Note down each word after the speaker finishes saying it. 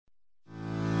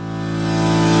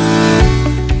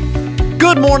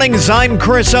Good morning, I'm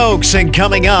Chris Oakes, and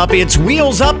coming up, it's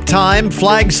Wheels Up time.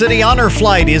 Flag City Honor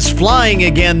Flight is flying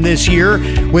again this year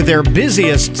with their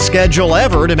busiest schedule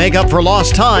ever to make up for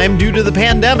lost time due to the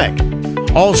pandemic.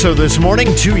 Also this morning,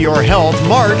 To Your Health,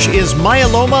 March is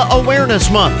Myeloma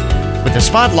Awareness Month, with a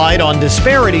spotlight on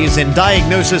disparities in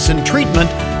diagnosis and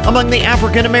treatment among the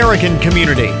African American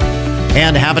community.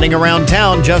 And happening around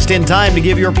town just in time to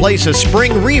give your place a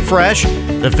spring refresh,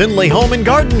 the Findlay Home and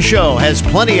Garden Show has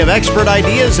plenty of expert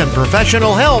ideas and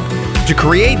professional help to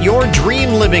create your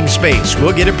dream living space.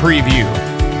 We'll get a preview.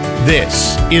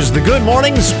 This is the Good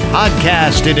Mornings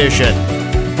Podcast Edition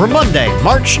for Monday,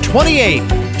 March 28,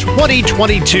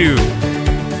 2022.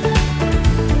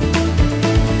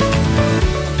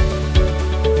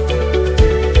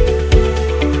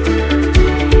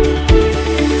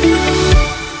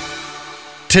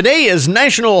 Today is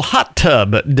National Hot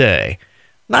Tub Day.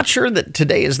 Not sure that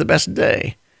today is the best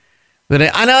day. And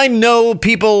I know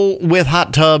people with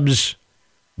hot tubs,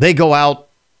 they go out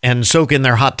and soak in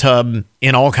their hot tub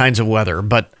in all kinds of weather,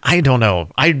 but I don't know.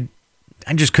 I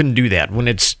just couldn't do that when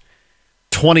it's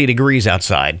 20 degrees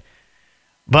outside.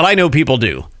 But I know people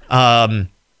do. And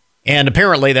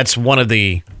apparently that's one of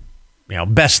the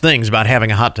best things about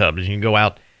having a hot tub is you can go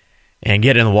out and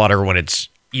get in the water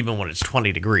even when it's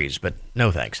 20 degrees, but no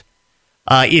thanks.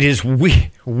 It is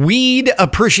Weed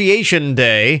Appreciation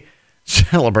Day.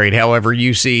 Celebrate however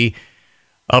you see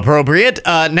appropriate.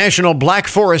 National Black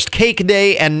Forest Cake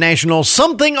Day and National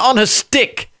Something on a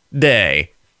Stick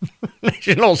Day.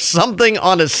 National Something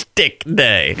on a Stick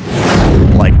Day.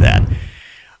 Like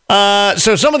that.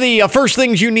 So some of the first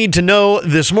things you need to know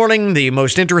this morning, the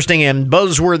most interesting and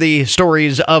buzzworthy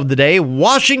stories of the day.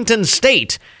 Washington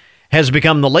State has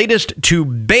become the latest to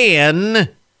ban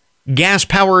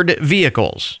gas-powered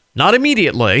vehicles. Not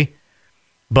immediately,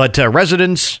 but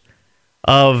residents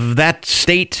of that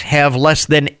state have less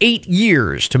than 8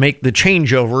 years to make the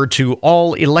changeover to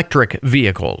all-electric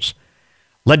vehicles.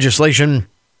 Legislation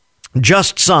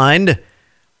just signed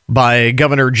by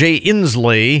Governor Jay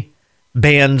Inslee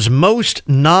bans most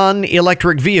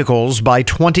non-electric vehicles by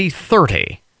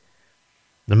 2030.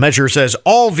 The measure says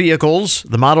all vehicles,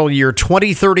 the model year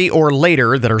 2030 or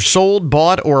later, that are sold,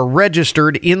 bought, or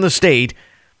registered in the state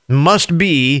must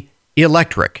be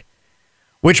electric,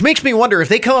 which makes me wonder if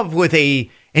they come up with an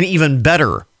even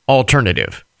better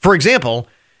alternative. For example,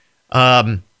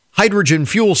 hydrogen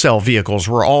fuel cell vehicles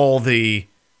were all the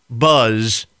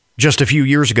buzz just a few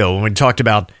years ago when we talked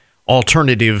about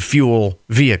alternative fuel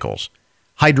vehicles,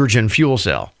 hydrogen fuel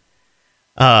cell.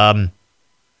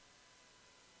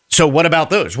 So what about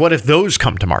those? What if those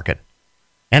come to market?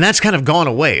 And that's kind of gone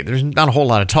away. There's not a whole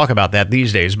lot of talk about that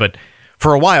these days, but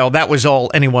for a while, that was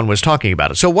all anyone was talking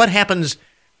about. So what happens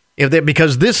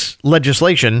because this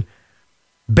legislation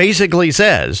basically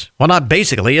says, well, not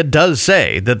basically, it does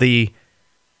say that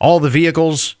all the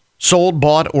vehicles sold,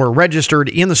 bought, or registered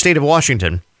in the state of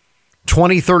Washington,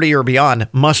 2030 or beyond,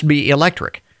 must be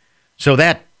electric. So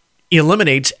that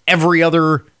eliminates every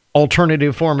other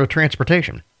alternative form of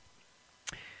transportation.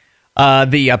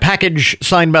 The package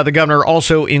signed by the governor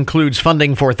also includes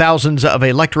funding for thousands of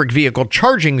electric vehicle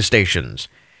charging stations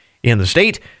in the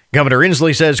state. Governor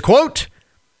Inslee says, quote,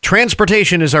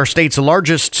 "Transportation is our state's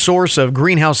largest source of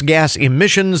greenhouse gas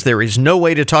emissions. There is no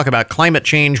way to talk about climate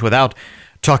change without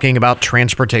talking about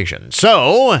transportation."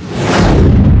 So,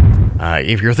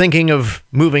 if you're thinking of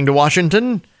moving to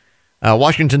Washington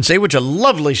State, which is a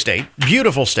lovely state,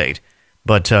 beautiful state,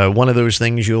 but one of those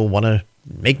things you'll want to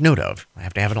make note of. I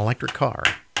have to have an electric car.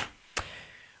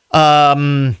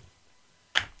 And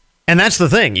that's the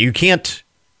thing. You can't,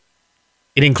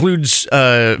 it includes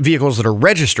vehicles that are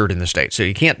registered in the state. So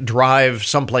you can't drive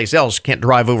someplace else, can't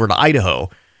drive over to Idaho,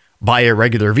 buy a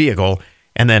regular vehicle,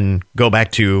 and then go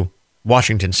back to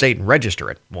Washington State and register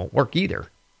it. Won't work either.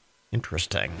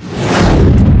 Interesting.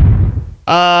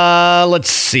 Let's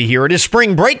see here. It is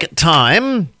spring break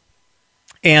time.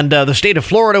 And the state of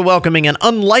Florida welcoming an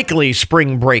unlikely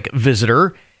spring break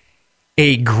visitor.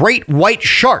 A great white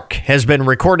shark has been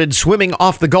recorded swimming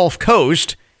off the Gulf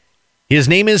Coast. His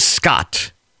name is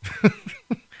Scott.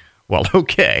 Well,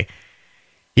 okay.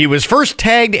 He was first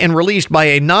tagged and released by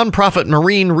a nonprofit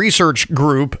marine research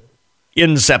group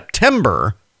in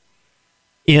September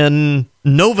in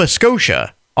Nova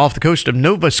Scotia, off the coast of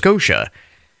Nova Scotia.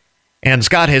 And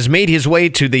Scott has made his way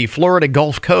to the Florida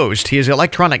Gulf Coast. His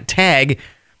electronic tag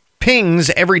pings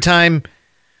every time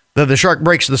that the shark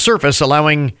breaks the surface,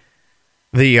 allowing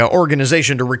the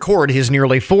organization to record his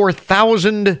nearly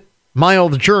 4,000-mile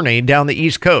journey down the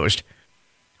East Coast,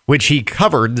 which he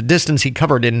covered, the distance he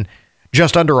covered in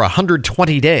just under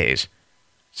 120 days.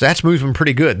 So that's moving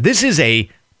pretty good. This is a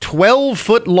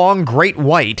 12-foot-long great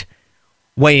white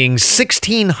weighing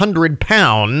 1,600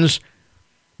 pounds,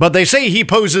 but they say he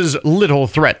poses little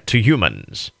threat to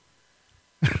humans.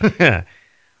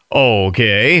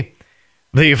 Okay.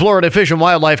 The Florida Fish and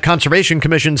Wildlife Conservation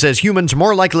Commission says humans are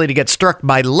more likely to get struck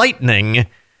by lightning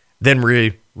than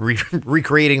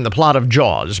recreating the plot of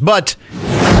Jaws. But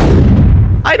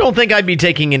I don't think I'd be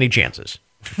taking any chances.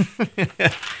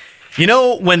 You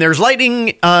know, when there's lightning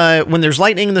in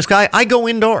the sky, I go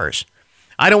indoors.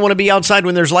 I don't want to be outside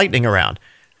when there's lightning around.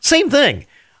 Same thing.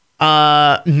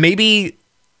 Maybe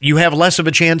you have less of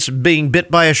a chance being bit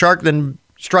by a shark than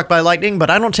struck by lightning, but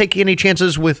I don't take any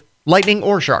chances with lightning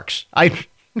or sharks. If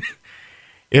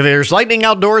there's lightning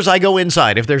outdoors, I go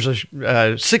inside. If there's a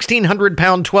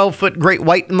 1,600-pound, 12-foot great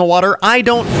white in the water, I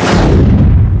don't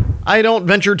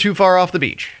venture too far off the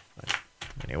beach.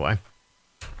 Anyway,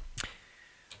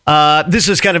 this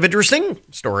is kind of interesting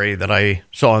story that I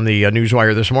saw on the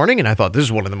Newswire this morning, and I thought this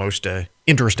is one of the most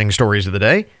interesting stories of the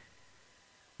day.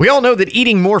 We all know that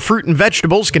eating more fruit and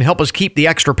vegetables can help us keep the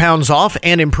extra pounds off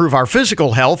and improve our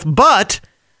physical health, but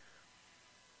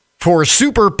for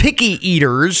super picky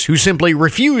eaters who simply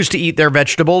refuse to eat their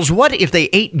vegetables, what if they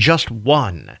ate just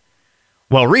one?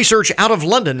 Well, research out of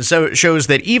London shows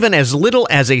that even as little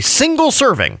as a single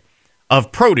serving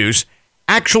of produce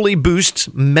actually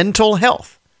boosts mental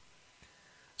health.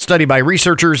 Study by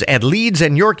researchers at Leeds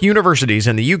and York Universities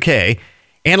in the UK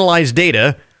analyzed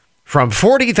data from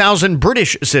 40,000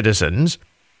 British citizens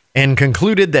and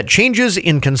concluded that changes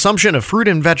in consumption of fruit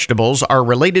and vegetables are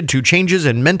related to changes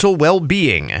in mental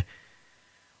well-being.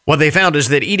 What they found is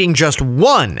that eating just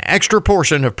one extra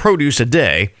portion of produce a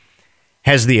day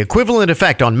has the equivalent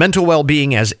effect on mental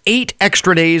well-being as 8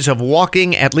 extra days of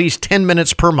walking at least 10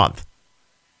 minutes per month.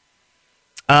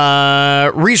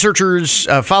 Researchers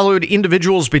followed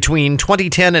individuals between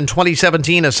 2010 and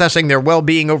 2017, assessing their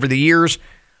well-being over the years,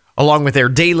 along with their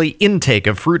daily intake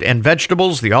of fruit and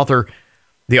vegetables. The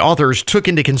authors took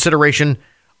into consideration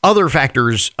other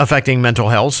factors affecting mental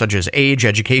health, such as age,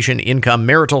 education, income,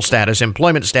 marital status,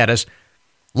 employment status,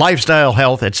 lifestyle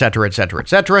health, etc., etc.,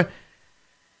 etc.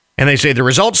 And they say the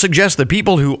results suggest that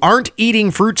people who aren't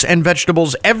eating fruits and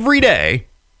vegetables every day,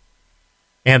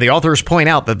 and the authors point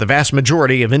out that the vast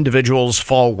majority of individuals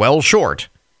fall well short,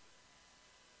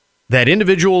 that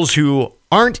individuals who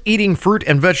aren't eating fruit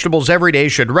and vegetables every day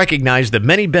should recognize the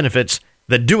many benefits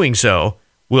that doing so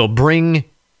will bring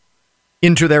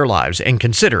into their lives and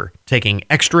consider taking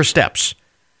extra steps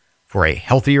for a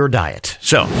healthier diet.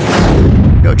 So,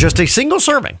 just a single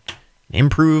serving,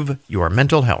 improve your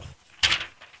mental health.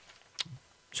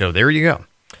 So there you go.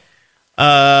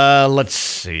 Let's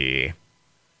see.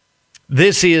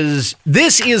 This is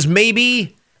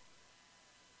maybe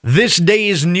this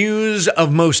day's news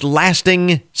of most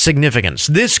lasting significance.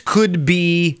 This could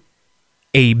be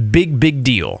a big, big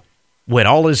deal when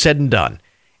all is said and done.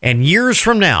 And years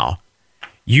from now,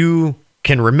 you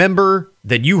can remember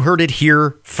that you heard it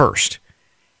here first.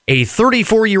 A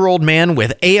 34-year-old man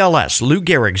with ALS, Lou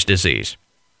Gehrig's disease,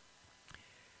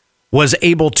 was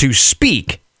able to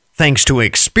speak thanks to an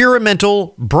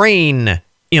experimental brain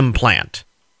implant.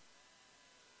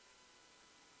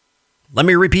 Let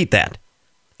me repeat that.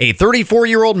 A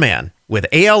 34-year-old man with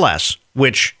ALS,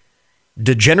 which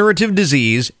degenerative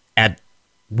disease, at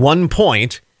one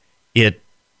point, it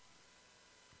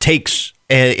takes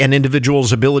an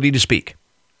individual's ability to speak.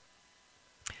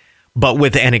 But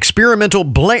with an experimental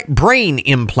brain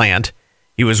implant,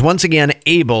 he was once again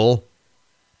able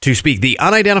to speak. The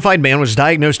unidentified man was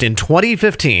diagnosed in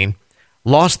 2015,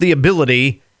 lost the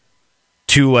ability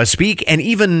to speak and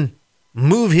even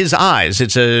move his eyes.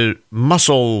 It's a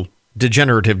muscle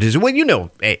degenerative disease. Well, you know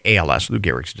ALS, Lou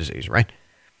Gehrig's disease, right?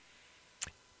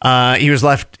 He was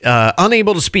left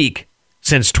unable to speak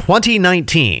since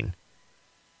 2019,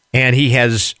 and he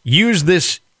has used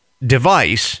this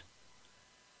device,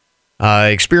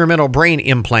 experimental brain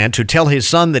implant, to tell his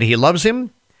son that he loves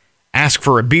him, ask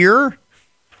for a beer,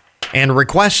 and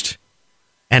request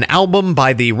an album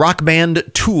by the rock band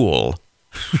Tool.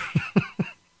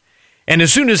 And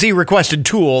as soon as he requested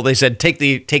Tool, they said, take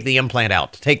the implant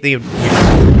out. Make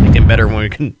him better when we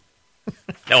can.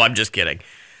 No, I'm just kidding.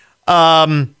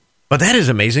 But that is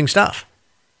amazing stuff.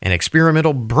 An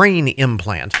experimental brain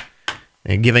implant,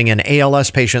 and giving an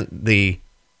ALS patient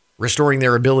restoring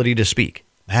their ability to speak.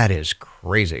 That is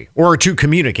crazy. Or to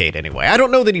communicate, anyway. I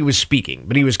don't know that he was speaking,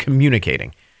 but he was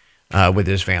communicating with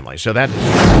his family. So that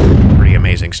is pretty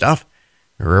amazing stuff.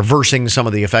 Reversing some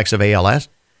of the effects of ALS.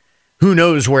 Who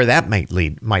knows where that might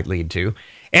lead to.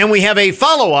 And we have a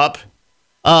follow-up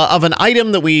of an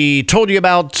item that we told you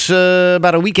about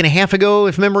a week and a half ago,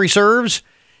 if memory serves.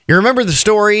 You remember the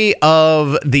story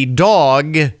of the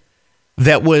dog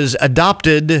that was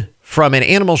adopted from an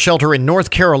animal shelter in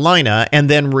North Carolina and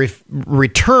then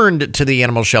returned to the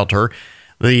animal shelter.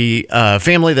 The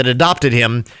family that adopted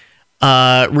him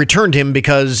returned him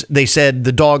because they said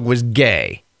the dog was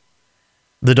gay.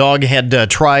 The dog had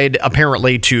tried,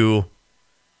 apparently, to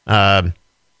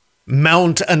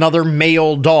mount another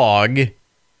male dog,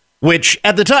 which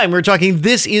at the time we were talking,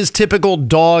 this is typical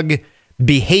dog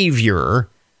behavior.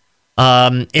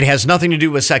 It has nothing to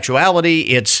do with sexuality.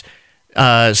 It's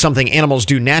something animals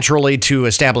do naturally to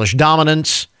establish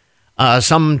dominance.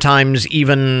 Sometimes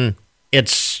even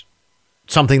it's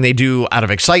something they do out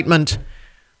of excitement,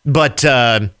 but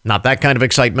not that kind of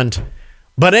excitement.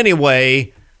 But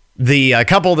anyway, the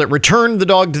couple that returned the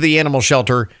dog to the animal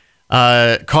shelter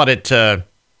caught it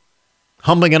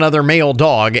humping another male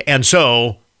dog, and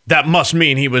so that must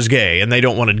mean he was gay, and they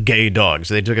don't want gay dogs.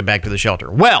 They took it back to the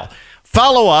shelter. Well,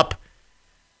 follow up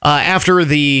after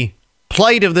the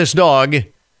plight of this dog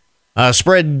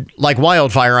spread like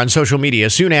wildfire on social media.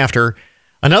 Soon after,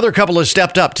 another couple has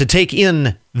stepped up to take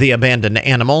in the abandoned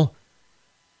animal.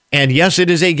 And yes, it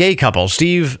is a gay couple,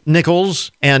 Steve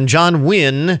Nichols and John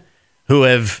Wynn, who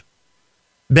have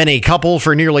been a couple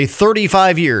for nearly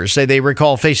 35 years, say they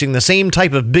recall facing the same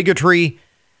type of bigotry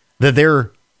that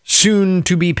their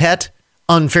soon-to-be pet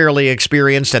unfairly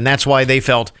experienced, and that's why they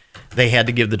felt they had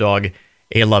to give the dog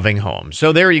a loving home.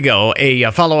 So there you go, a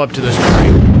follow-up to the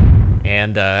story.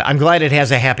 And I'm glad it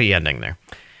has a happy ending there.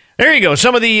 There you go,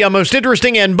 some of the most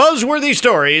interesting and buzzworthy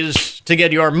stories to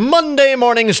get your Monday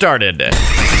morning started.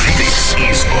 This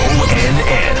is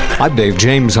ONN. I'm Dave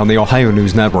James on the Ohio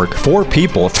News Network. 4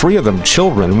 people, 3 of them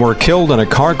children, were killed in a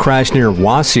car crash near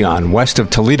Wauseon, west of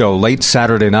Toledo, late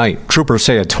Saturday night. Troopers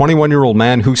say a 21-year-old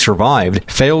man who survived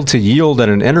failed to yield at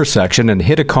an intersection and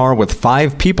hit a car with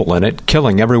 5 people in it,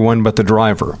 killing everyone but the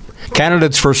driver.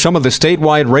 Candidates for some of the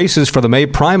statewide races for the May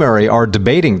primary are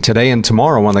debating today and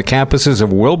tomorrow on the campuses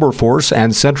of Wilberforce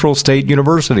and Central State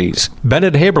Universities.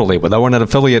 Bennett Haberly with ONN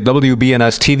affiliate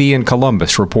WBNS-TV in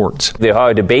Columbus reports. The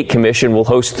Ohio Debate Commission will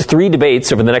host 3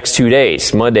 debates over the next 2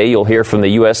 days. Monday, you'll hear from the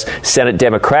U.S. Senate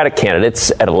Democratic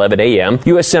candidates at 11 a.m.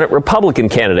 U.S. Senate Republican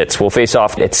candidates will face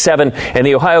off at 7, and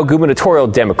the Ohio gubernatorial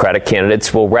Democratic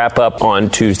candidates will wrap up on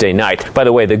Tuesday night. By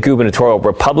the way, the gubernatorial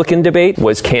Republican debate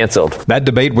was canceled. That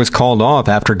debate was called off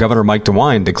after Governor Mike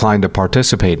DeWine declined to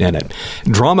participate in it.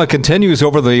 Drama continues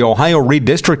over the Ohio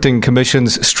Redistricting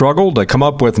Commission's struggle to come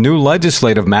up with new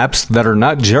legislative maps that are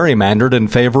not gerrymandered in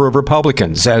favor of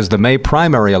Republicans as the May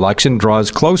primary election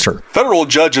draws closer. Federal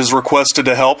judges requested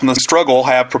to help in the struggle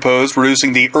have proposed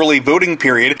reducing the early voting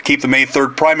period to keep the May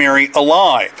 3rd primary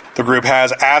alive. The group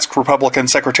has asked Republican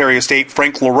Secretary of State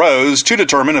Frank LaRose to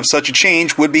determine if such a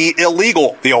change would be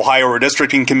illegal. The Ohio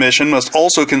Redistricting Commission must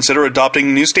also consider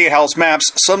adopting new state house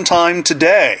maps sometime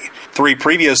today. 3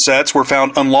 previous sets were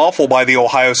found unlawful by the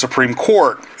Ohio Supreme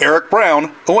Court. Eric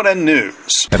Brown, ONN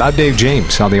News. And I'm Dave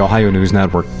James on the Ohio News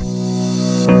Network.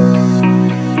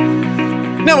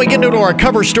 Now we get into our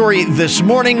cover story this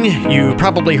morning. You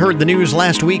probably heard the news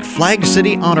last week. Flag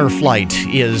City Honor Flight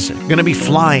is going to be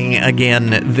flying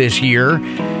again this year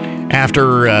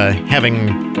after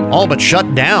having all but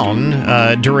shut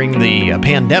down during the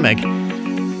pandemic.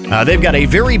 They've got a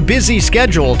very busy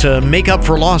schedule to make up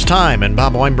for lost time, and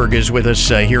Bob Weinberg is with us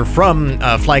here from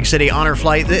Flag City Honor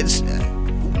Flight.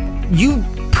 You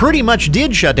pretty much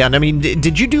did shut down. I mean,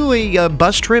 did you do a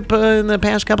bus trip in the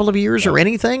past couple of years or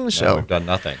anything? No, we've done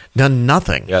nothing. Done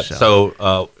nothing. Yeah.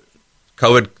 So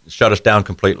COVID shut us down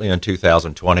completely in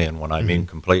 2020, and when I mean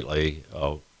completely,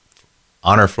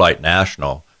 Honor Flight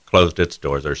National closed its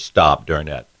doors or stopped during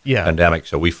that pandemic.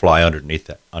 So we fly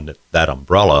underneath under that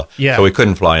umbrella. Yeah. So we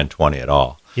couldn't fly in 20 at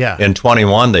all. Yeah. In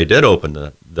 21, they did open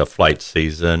the flight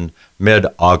season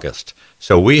mid-August.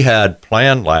 So we had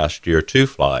planned last year 2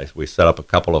 flights. We set up a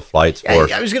couple of flights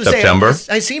for I was going to September.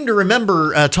 I seem to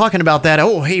remember talking about that.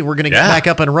 Oh, hey, we're going to get back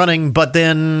up and running, but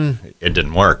then it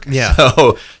didn't work. Yeah.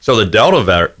 So the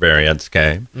Delta variants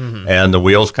came, and the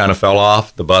wheels kind of fell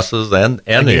off the buses and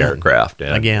the aircraft.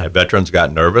 And veterans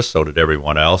got nervous. So did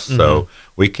everyone else. So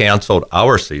we canceled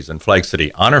our season. Flag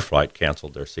City Honor Flight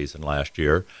canceled their season last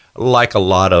year, like a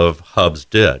lot of hubs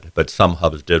did, but some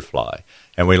hubs did fly.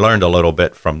 And we learned a little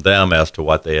bit from them as to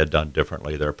what they had done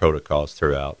differently, their protocols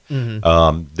throughout.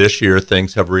 This year,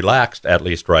 things have relaxed, at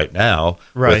least right now,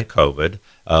 with COVID,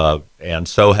 and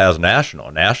so has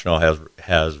National. National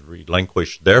has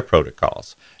relinquished their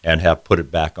protocols and have put it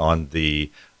back on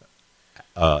the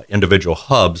individual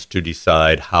hubs to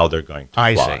decide how they're going to fly.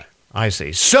 I see. I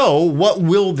see. So what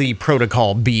will the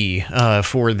protocol be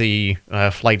for the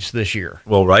flights this year?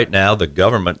 Well, right now the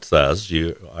government says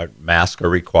masks are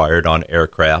required on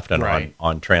aircraft and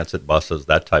on transit buses,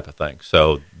 that type of thing.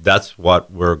 So that's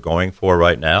what we're going for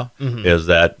right now, is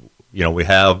that, we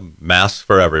have masks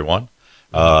for everyone.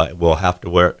 We'll have to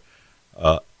wear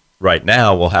right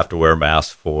now we'll have to wear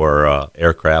masks for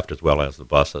aircraft as well as the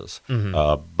buses.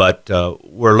 But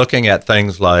we're looking at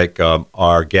things like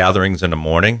our gatherings in the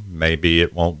morning. Maybe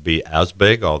it won't be as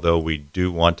big, although we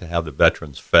do want to have the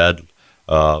veterans fed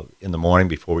in the morning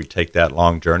before we take that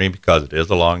long journey, because it is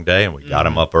a long day and we got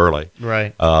them up early.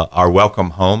 Right. Our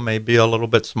welcome home may be a little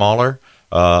bit smaller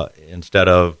instead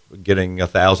of getting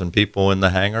 1,000 people in the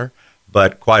hangar.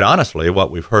 But quite honestly,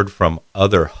 what we've heard from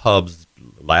other hubs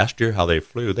last year, how they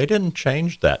flew, they didn't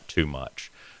change that too much.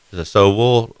 So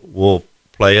we'll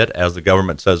play it as the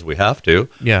government says we have to.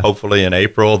 Yeah. Hopefully in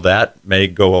April that may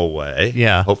go away.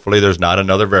 Yeah. Hopefully there's not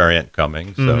another variant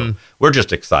coming. So we're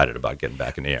just excited about getting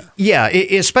back in the air. Yeah,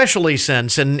 especially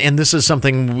since, and this is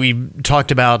something we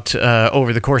talked about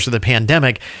over the course of the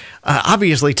pandemic,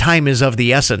 obviously time is of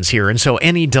the essence here. And so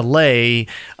any delay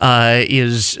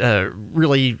is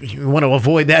really, you want to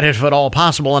avoid that if at all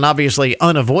possible, and obviously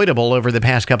unavoidable over the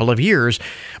past couple of years.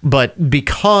 But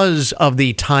because of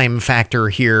the time factor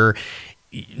here,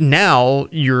 now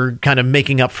you're kind of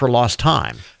making up for lost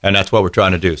time. And that's what we're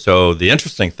trying to do. So the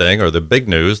interesting thing, or the big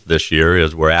news this year,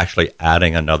 is we're actually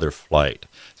adding another flight.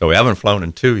 So we haven't flown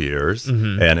in 2 years,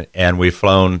 and we've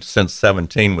flown since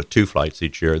 2017 with 2 flights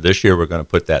each year. This year we're going to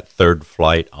put that third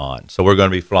flight on. So we're going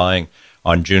to be flying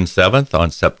on June 7th,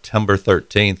 on September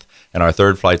 13th, and our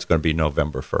third flight's going to be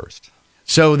November 1st.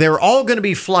 So they're all going to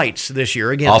be flights this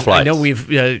year. Again, all flights. I know we've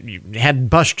had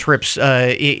bus trips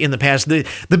in the past.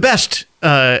 The best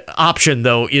option,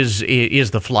 though, is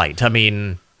the flight. I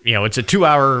mean, it's a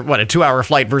 2-hour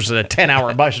flight versus a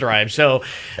 10-hour bus drive. So,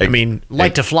 I mean,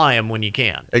 to fly them when you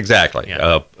can. Exactly.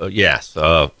 Yeah. Yes.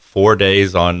 4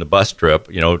 days on the bus trip,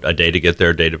 a day to get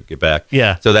there, a day to get back.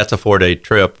 Yeah. So that's a 4-day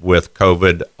trip with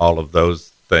COVID, all of those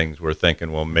things. We're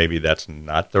thinking, well, maybe that's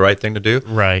not the right thing to do.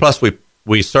 Right. Plus,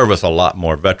 we service a lot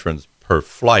more veterans per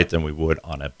flight than we would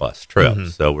on a bus trip.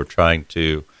 So we're trying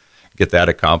to get that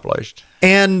accomplished.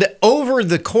 And over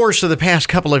the course of the past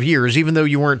couple of years, even though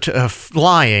you weren't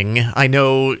flying, I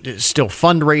know still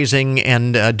fundraising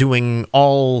and doing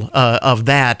all of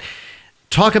that.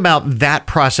 Talk about that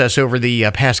process over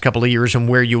the past couple of years and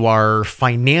where you are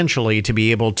financially to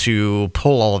be able to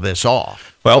pull all of this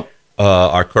off. Well,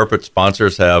 our corporate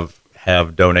sponsors have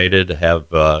donated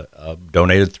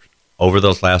over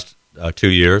those last 2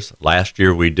 years. Last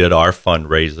year, we did our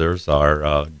fundraisers,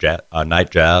 our night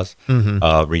jazz,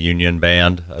 reunion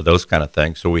band, those kind of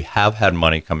things. So we have had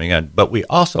money coming in, but we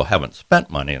also haven't spent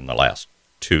money in the last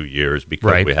 2 years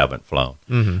because we haven't flown.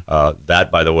 That,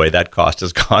 by the way, that cost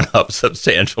has gone up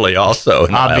substantially also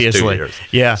in the last 2 years.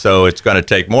 Yeah. So it's going to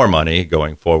take more money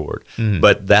going forward.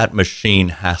 But that machine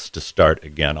has to start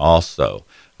again also.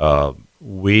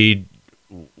 We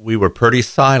were pretty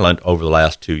silent over the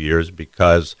last 2 years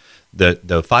because the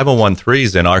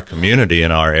 501(c)(3)s in our community,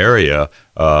 in our area,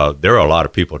 there are a lot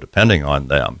of people depending on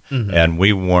them. And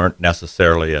we weren't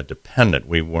necessarily a dependent.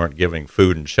 We weren't giving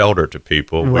food and shelter to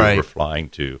people. Right. We were flying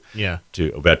to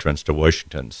veterans to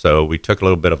Washington. So we took a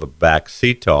little bit of a back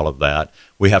seat to all of that.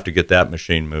 We have to get that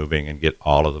machine moving and get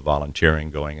all of the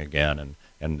volunteering going again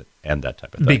and that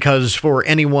type of thing. Because for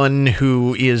anyone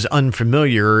who is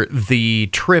unfamiliar, the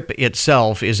trip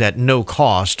itself is at no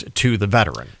cost to the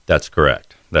veteran. That's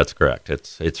correct.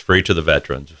 It's free to the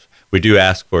veterans. We do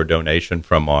ask for a donation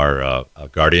from our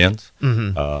guardians,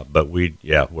 but we're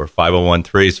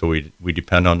 501(c), so we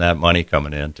depend on that money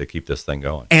coming in to keep this thing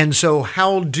going. And so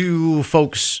how do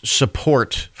folks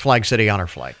support Flag City Honor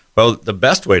Flight? Well, the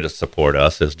best way to support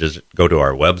us is just go to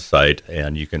our website,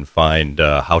 and you can find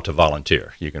how to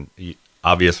volunteer.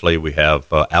 Obviously, we have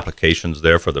applications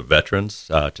there for the veterans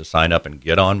to sign up and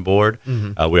get on board.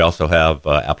 We also have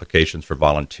applications for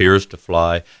volunteers to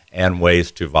fly and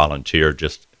ways to volunteer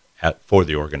just for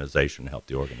the organization, help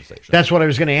the organization. That's what I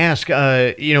was going to ask.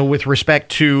 With respect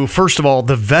to, first of all,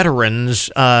 the veterans,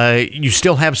 you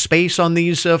still have space on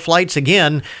these flights.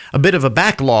 Again, a bit of a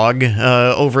backlog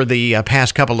over the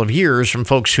past couple of years from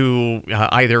folks who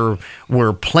either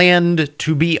were planned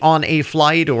to be on a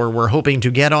flight or were hoping to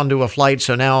get onto a flight.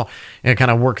 So now kind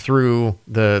of work through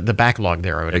the backlog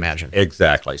there, I would imagine.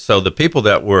 Exactly. So the people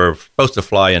that were supposed to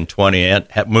fly in 20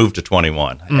 have moved to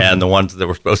 21, and the ones that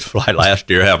were supposed to fly last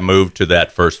year have moved to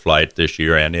that first flight this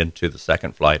year and into the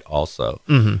second flight also.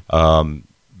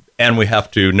 And we have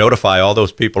to notify all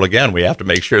those people again. We have to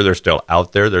make sure they're still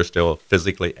out there. They're still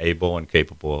physically able and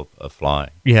capable of flying.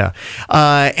 Yeah.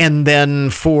 And then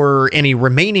for any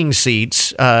remaining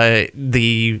seats,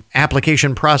 the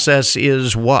application process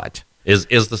is what?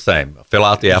 Is the same. Fill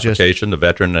out the application, the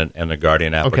veteran and the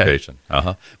guardian application.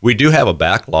 Okay. We do have a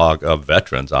backlog of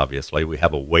veterans, obviously. We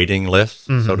have a waiting list,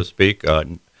 so to speak.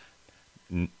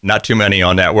 Not too many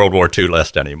on that World War II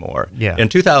list anymore. Yeah. In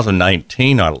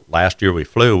 2019, last year we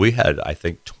flew, we had, I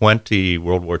think, 20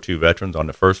 World War II veterans on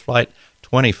the first flight,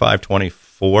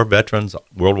 24 veterans,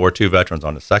 World War II veterans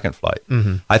on the second flight.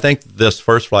 Mm-hmm. I think this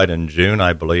first flight in June,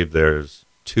 I believe there's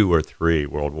 2 or 3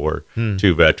 World War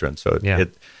II veterans. So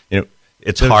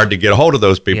it's hard to get a hold of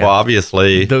those people,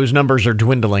 obviously. Those numbers are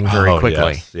dwindling very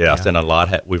quickly. Yes. And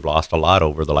we've lost a lot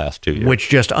over the last 2 years. Which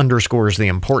just underscores the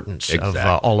importance of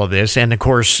all of this. And, of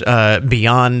course,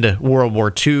 beyond World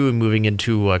War II, moving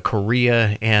into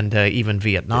Korea and even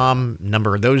Vietnam,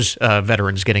 number of those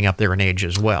veterans getting up there in age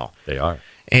as well. They are.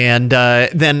 And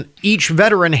then each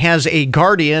veteran has a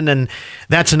guardian, and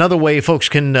that's another way folks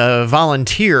can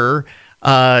volunteer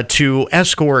to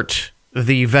escort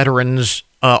the veterans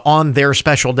on their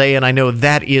special day. And I know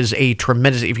that is a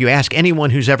tremendous, if you ask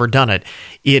anyone who's ever done it,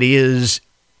 it is,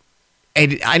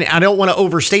 I don't want to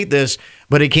overstate this,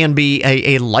 but it can be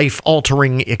a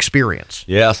life-altering experience.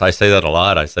 Yes, I say that a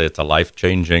lot. I say it's a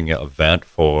life-changing event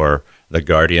for the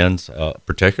guardians,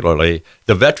 particularly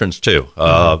the veterans too.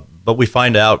 But we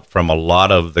find out from a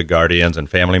lot of the guardians, and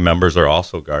family members are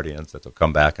also guardians, that they'll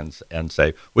come back and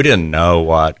say, we didn't know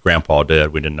what Grandpa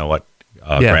did. We didn't know what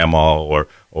Grandma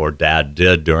or Dad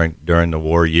did during the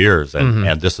war years,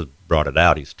 and this has brought it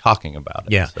out. He's talking about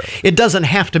it. Yeah, so. It doesn't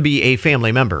have to be a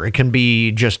family member. It can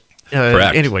be just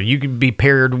anyway. You can be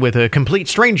paired with a complete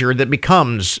stranger that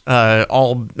becomes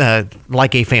all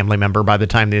like a family member by the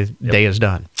time the day is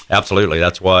done. Absolutely.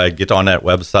 That's why get on that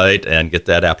website and get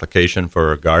that application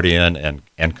for a guardian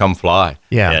and come fly.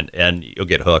 Yeah. And you'll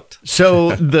get hooked.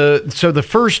 So the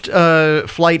first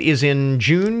flight is in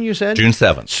June, you said? June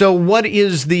 7th. So what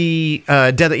is the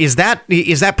deadline? Is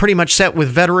that pretty much set with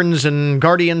veterans and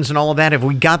guardians and all of that? Have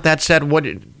we got that set? What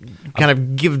kind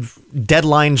of give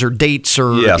deadlines or dates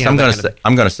or yes, I'm going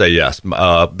to say yes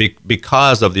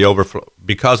because of the overflow.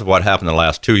 Because of what happened in the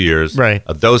last 2 years, right.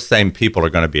 Those same people are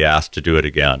going to be asked to do it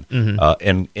again.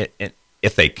 And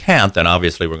if they can't, then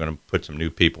obviously we're going to put some new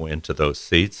people into those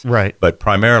seats. Right. But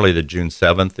primarily the June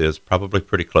 7th is probably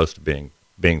pretty close to being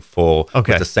full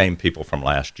with the same people from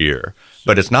last year.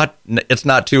 But it's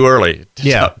not too early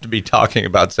to be talking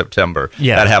about September.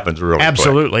 Yeah. That happens really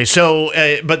absolutely quick. So,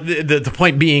 but the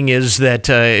point being is that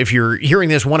if you're hearing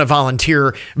this, want to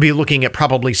volunteer, be looking at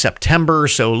probably September.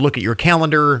 So look at your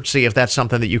calendar, see if that's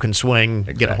something that you can swing,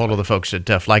 get a hold of the folks at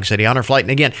Flag City Honor Flight.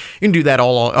 And again, you can do that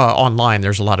all online.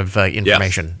 There's a lot of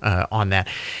information on that.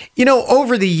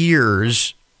 Over the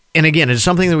years, and again, it's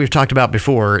something that we've talked about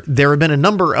before, there have been a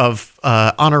number of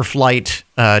Honor Flight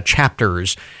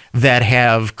chapters that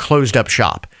have closed up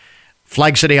shop.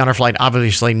 Flag City Honor Flight,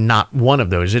 obviously not one of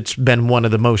those. It's been one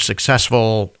of the most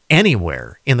successful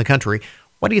anywhere in the country.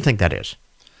 What do you think that is?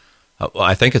 Well,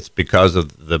 I think it's because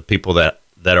of the people that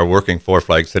are working for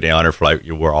Flag City Honor Flight.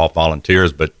 We're all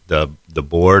volunteers, but the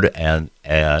board and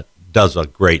does a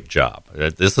great job.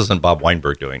 This isn't Bob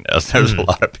Weinberg doing this. There's a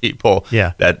lot of people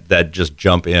that just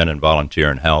jump in and volunteer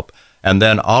and help. And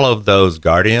then all of those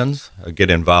guardians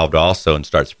get involved also and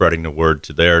start spreading the word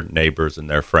to their neighbors and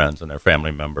their friends and their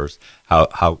family members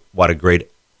what a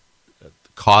great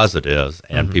cause it is,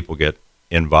 and people get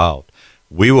involved.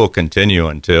 We will continue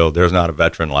until there's not a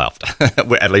veteran left.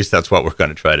 At least that's what we're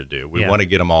going to try to do. We want to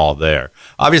get them all there.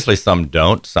 Obviously, some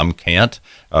don't, some can't,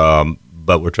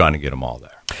 but we're trying to get them all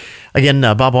there. Again,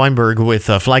 Bob Weinberg with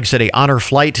Flag City Honor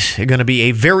Flight. Going to be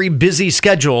a very busy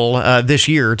schedule this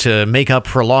year to make up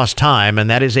for lost time, and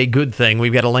that is a good thing.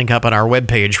 We've got a link up on our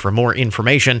webpage for more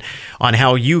information on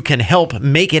how you can help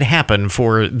make it happen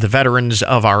for the veterans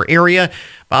of our area.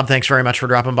 Bob, thanks very much for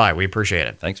dropping by. We appreciate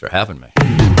it. Thanks for having me.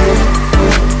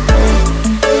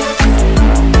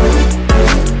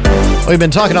 We've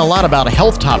been talking a lot about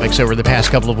health topics over the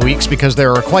past couple of weeks because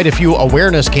there are quite a few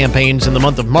awareness campaigns in the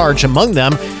month of March, among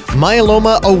them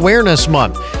Myeloma Awareness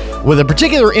Month, with a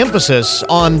particular emphasis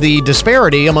on the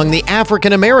disparity among the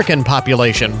African American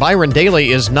population. Byron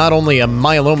Daly is not only a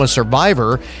myeloma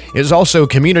survivor, is also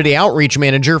community outreach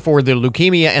manager for the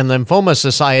Leukemia and Lymphoma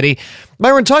Society.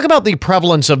 Byron, talk about the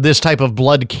prevalence of this type of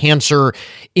blood cancer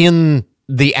in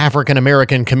the African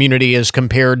American community as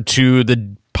compared to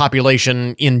the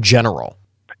population in general.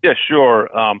 Yeah, sure.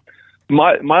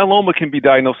 Myeloma can be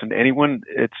diagnosed in anyone.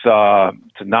 It's a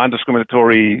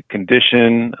non-discriminatory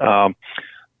condition.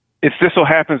 it just so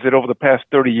happens that over the past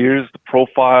 30 years, the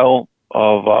profile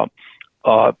of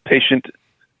patient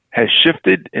has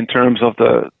shifted in terms of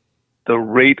the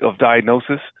rate of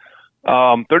diagnosis.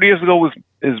 30 years ago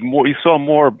you saw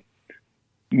more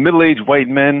middle-aged white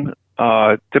men,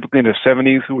 typically in their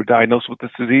 70s, who were diagnosed with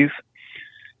this disease.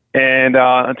 And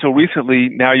until recently,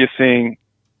 now you're seeing,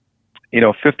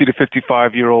 50 to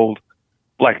 55-year-old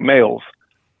Black males.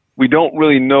 We don't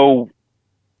really know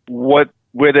where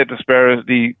that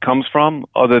disparity comes from,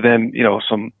 other than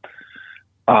some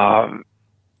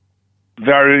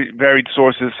varied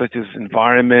sources such as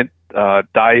environment,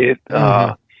 diet,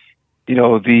 not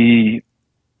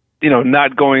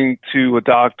going to a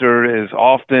doctor as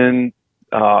often,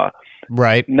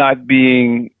 right? Not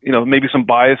being, maybe some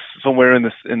bias somewhere in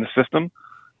the system.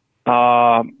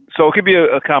 So it could be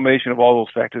a combination of all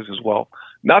those factors as well.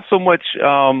 Not so much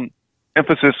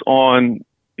emphasis on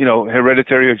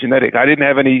hereditary or genetic. I didn't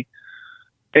have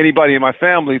anybody in my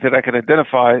family that I could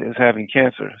identify as having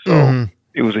cancer, so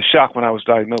it was a shock when I was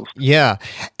diagnosed. Yeah.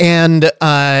 And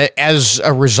as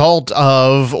a result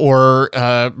of, or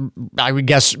I would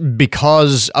guess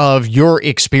because of your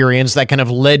experience, that kind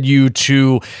of led you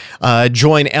to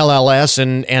join LLS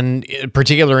and in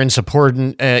particular in support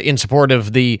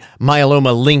of the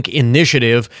Myeloma Link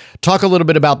Initiative. Talk a little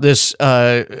bit about this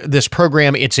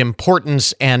program, its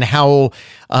importance, and how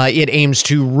it aims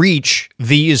to reach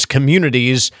these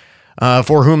communities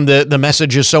for whom the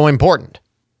message is so important.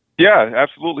 Yeah,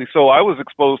 absolutely. So I was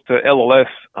exposed to LLS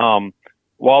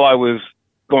while I was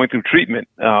going through treatment.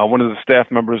 One of the staff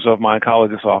members of my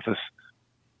oncologist's office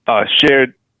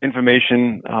shared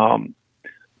information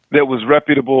that was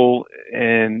reputable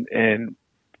and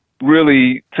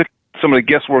really took some of the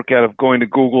guesswork out of going to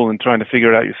Google and trying to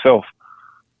figure it out yourself.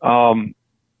 And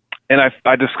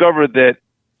I discovered that,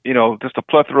 just a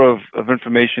plethora of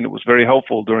information that was very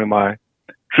helpful during my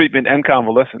treatment and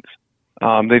convalescence.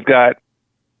 They've got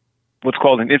what's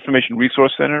called an information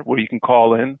resource center where you can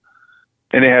call in,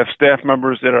 and they have staff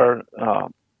members that are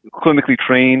clinically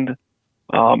trained.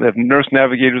 They have nurse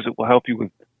navigators that will help you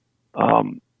with,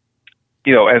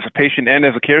 as a patient and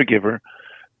as a caregiver,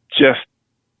 just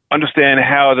understand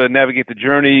how to navigate the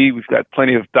journey. We've got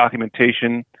plenty of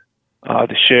documentation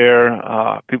to share.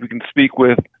 People you can speak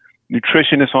with,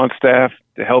 nutritionists on staff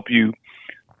to help you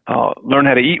learn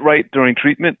how to eat right during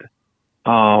treatment.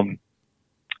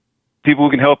 People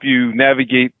who can help you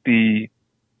navigate the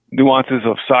nuances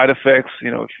of side effects.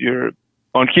 If you're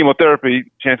on chemotherapy,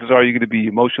 chances are you're going to be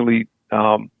emotionally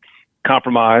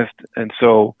compromised. And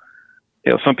so,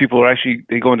 some people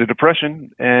they go into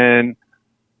depression, and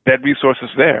that resource is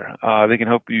there. They can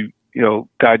help you,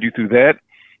 guide you through that.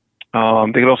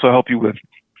 They can also help you with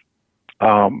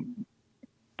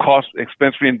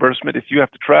expense reimbursement. If you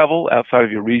have to travel outside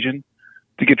of your region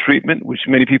to get treatment, which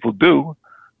many people do,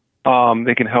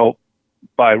 they can help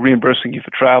by reimbursing you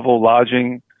for travel,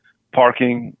 lodging,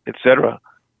 parking, etc.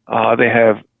 They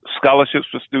have scholarships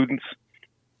for students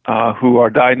who are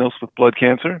diagnosed with blood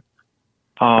cancer.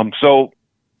 And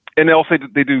they also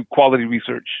they do quality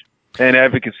research and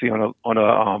advocacy on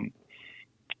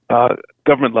a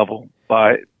government level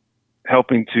by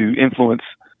helping to influence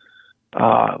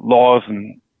laws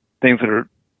and things that are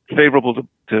favorable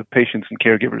to patients and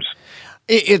caregivers.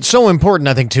 It's so important,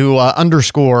 I think, to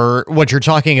underscore what you're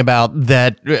talking about,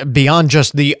 that beyond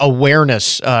just the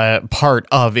awareness part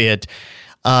of it,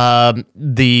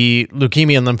 the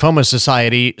Leukemia and Lymphoma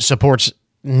Society supports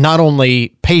not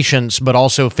only patients, but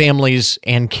also families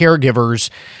and caregivers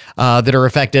that are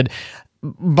affected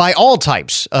by all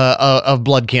types of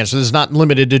blood cancer. This is not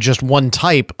limited to just one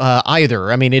type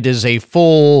either. I mean, it is a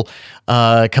full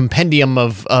compendium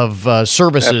of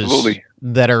services. Absolutely.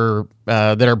 that are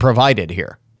provided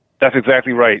here. That's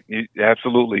exactly right.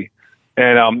 Absolutely.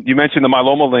 And you mentioned the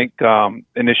Myeloma Link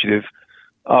initiative.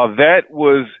 That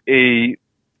was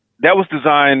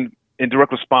designed in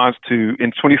direct response to,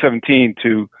 in 2017,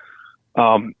 to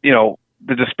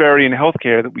the disparity in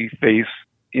healthcare that we face.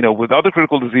 With other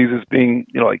critical diseases being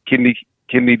like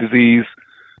kidney disease,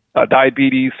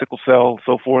 diabetes, sickle cell,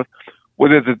 so forth,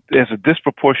 where there's a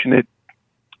disproportionate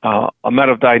amount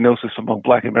of diagnosis among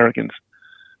Black Americans.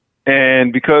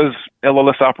 And because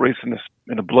LLS operates in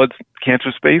the blood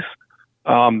cancer space,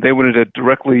 they wanted to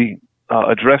directly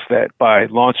address that by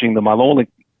launching the Myeloma Link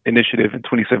initiative in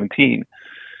 2017.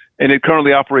 And it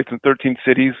currently operates in 13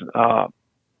 cities,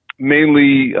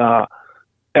 mainly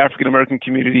African American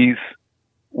communities,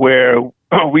 where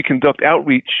we conduct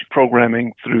outreach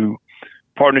programming through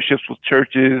partnerships with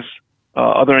churches,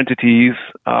 other entities,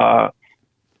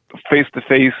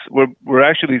 face-to-face. We're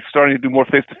actually starting to do more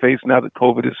face-to-face now that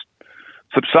COVID is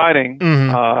subsiding,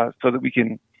 so that we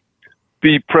can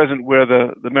be present where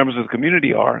the members of the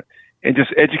community are and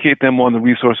just educate them on the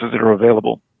resources that are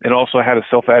available, and also how to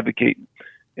self-advocate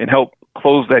and help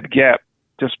close that gap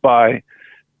just by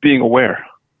being aware.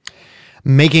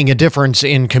 Making a difference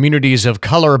in communities of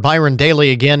color. Byron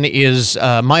Daly, again, is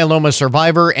a myeloma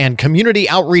survivor and community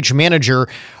outreach manager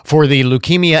for the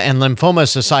Leukemia and Lymphoma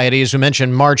Society. As we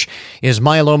mentioned, March is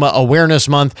Myeloma Awareness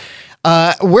Month.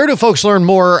 Where do folks learn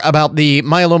more about the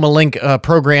Myeloma Link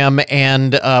program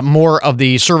and more of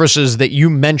the services that you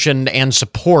mentioned and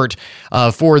support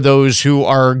for those who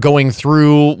are going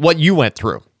through what you went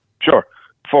through? Sure.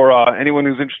 For anyone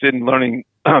who's interested in learning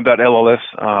about LLS,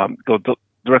 go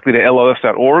directly to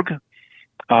LLS.org.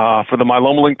 For the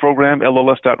Myeloma Link program,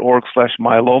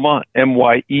 LLS.org/myeloma,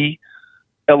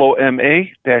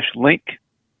 MYELOMA-link.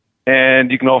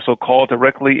 And you can also call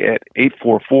directly at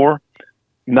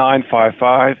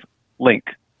 844-955-LINK.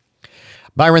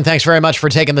 Byron, thanks very much for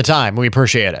taking the time. We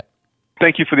appreciate it.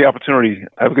 Thank you for the opportunity.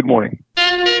 Have a good morning.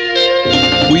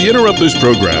 We interrupt this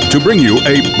program to bring you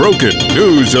a broken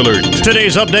news alert.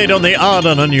 Today's update on the odd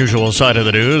and unusual side of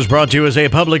the news brought to you as a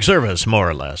public service, more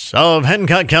or less, of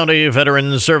Hancock County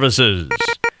Veterans Services.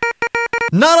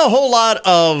 Not a whole lot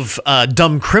of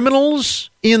dumb criminals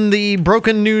in the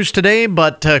broken news today,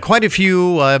 but quite a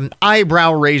few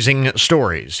eyebrow-raising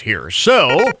stories here.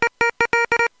 So,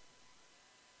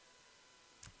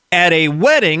 at a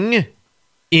wedding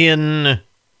in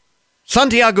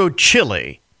Santiago,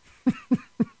 Chile,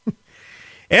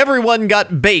 everyone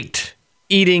got baked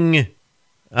eating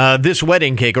this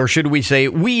wedding cake, or should we say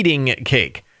weeding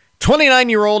cake.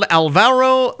 29-year-old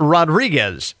Alvaro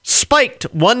Rodriguez spiked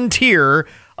one tier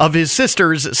of his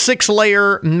sister's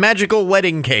 6-layer magical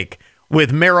wedding cake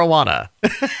with marijuana.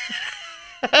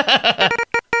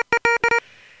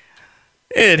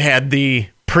 It had the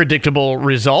predictable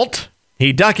result.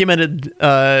 He documented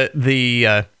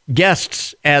the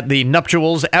guests at the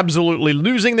nuptials absolutely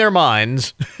losing their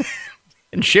minds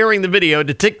and sharing the video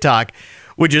to TikTok,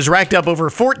 which has racked up over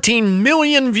 14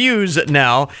 million views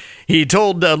now. He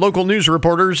told local news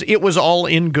reporters it was all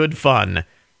in good fun.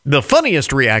 The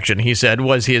funniest reaction, he said,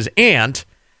 was his aunt.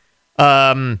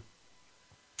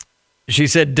 She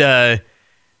said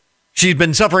she'd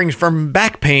been suffering from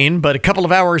back pain, but a couple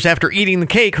of hours after eating the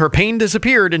cake, her pain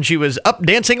disappeared and she was up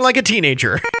dancing like a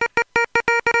teenager.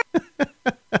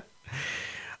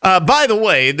 By the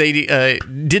way, they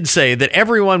did say that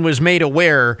everyone was made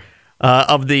aware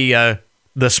of the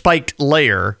spiked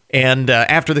layer, and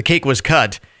after the cake was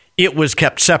cut, it was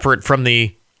kept separate from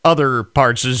the other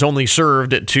parts. It was only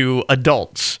served to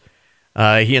adults.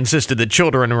 He insisted that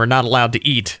children were not allowed to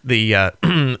eat the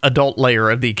adult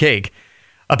layer of the cake.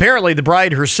 Apparently, the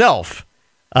bride herself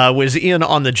was in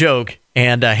on the joke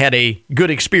and had a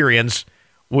good experience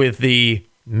with the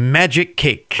magic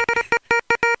cake.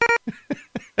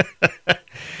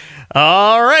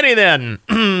 Alrighty then.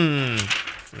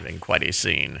 It's been quite a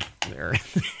scene there.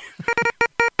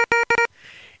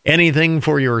 Anything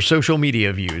for your social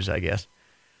media views, I guess.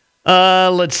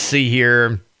 Let's see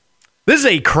here. This is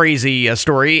a crazy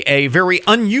story. A very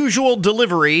unusual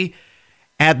delivery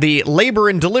at the Labor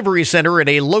and Delivery Center at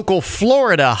a local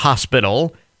Florida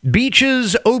hospital.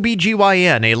 Beaches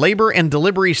OBGYN, a labor and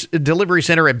delivery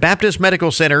center at Baptist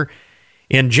Medical Center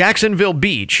in Jacksonville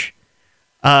Beach,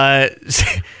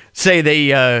 say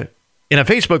they, in a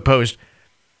Facebook post,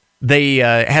 they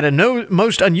had a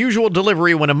most unusual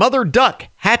delivery when a mother duck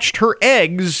hatched her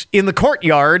eggs in the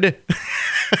courtyard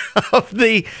of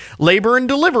the Labor and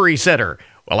Delivery Center.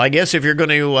 Well, I guess if you're going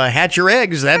to hatch your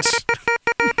eggs, that's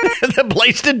the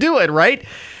place to do it, right?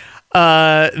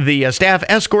 The staff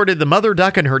escorted the mother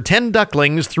duck and her 10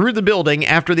 ducklings through the building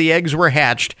after the eggs were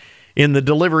hatched in the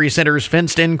delivery center's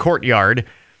fenced-in courtyard.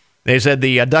 They said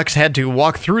the ducks had to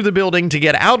walk through the building to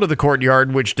get out of the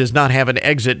courtyard, which does not have an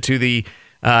exit to the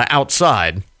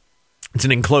outside. It's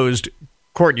an enclosed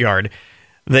courtyard.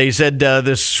 They said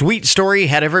this sweet story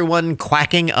had everyone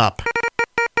quacking up.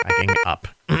 Quacking up.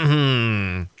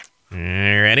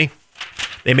 Ready?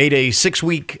 They made a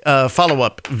 6-week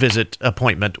follow-up visit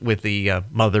appointment with the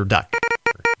mother duck.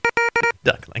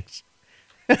 Ducklings.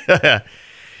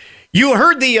 You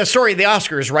heard the story of the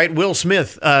Oscars, right? Will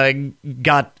Smith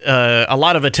got a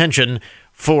lot of attention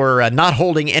for not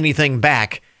holding anything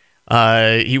back.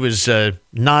 He was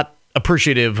not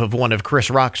appreciative of one of Chris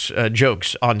Rock's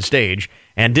jokes on stage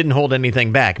and didn't hold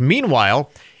anything back. Meanwhile,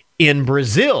 in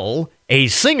Brazil, a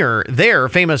singer there,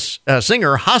 famous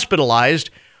singer, hospitalized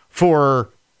for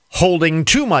holding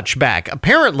too much back.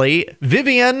 Apparently,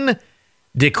 Viviane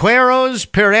de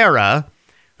Queiroz Pereira,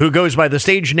 who goes by the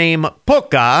stage name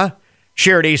Poca,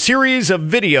 shared a series of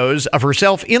videos of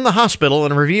herself in the hospital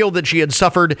and revealed that she had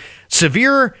suffered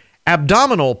severe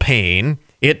abdominal pain.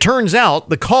 It turns out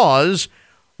the cause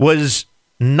was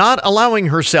not allowing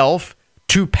herself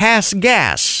to pass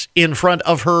gas in front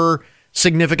of her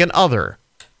significant other.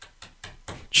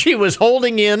 She was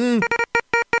holding in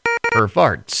her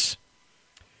farts.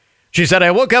 She said,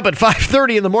 I woke up at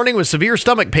 5:30 in the morning with severe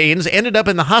stomach pains, ended up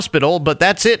in the hospital, but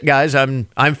that's it, guys. I'm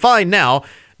fine now.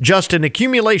 Just an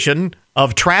accumulation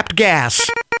of trapped gas.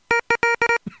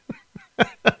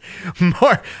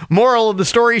 Moral of the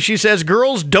story, she says,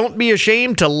 girls, don't be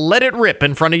ashamed to let it rip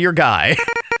in front of your guy.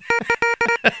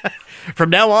 From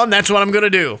now on, that's what I'm going to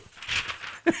do.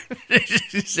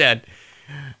 She said,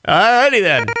 all righty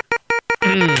then.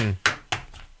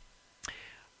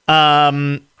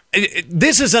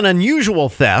 This is an unusual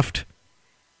theft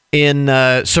in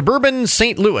suburban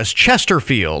St. Louis,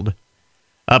 Chesterfield.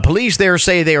 Police there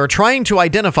say they are trying to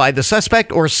identify the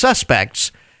suspect or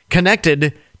suspects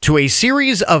connected to a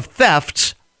series of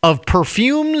thefts of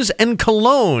perfumes and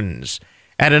colognes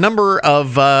at a number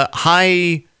of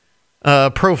high-profile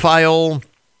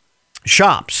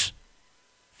shops.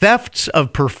 Thefts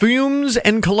of perfumes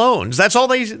and colognes. That's all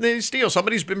they steal.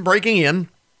 Somebody's been breaking in,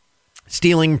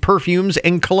 stealing perfumes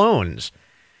and colognes.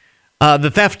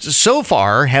 The thefts so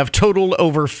far have totaled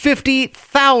over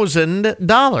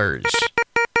 $50,000.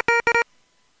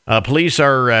 Police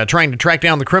are trying to track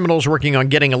down the criminals, working on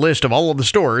getting a list of all of the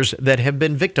stores that have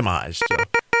been victimized. So,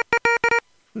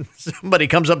 somebody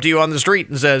comes up to you on the street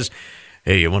and says,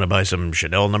 hey, you want to buy some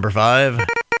Chanel No. 5?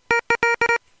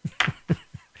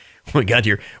 We got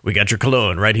your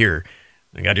cologne right here.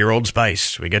 We got your Old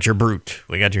Spice. We got your Brut.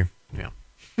 We got your,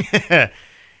 it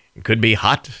could be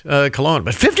hot cologne,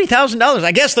 but $50,000.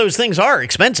 I guess those things are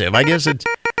expensive. I guess it's,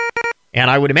 and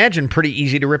I would imagine pretty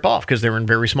easy to rip off because they're in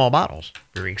very small bottles,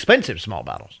 very expensive small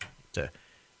bottles. It's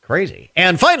crazy.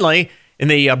 And finally, in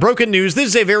the broken news, this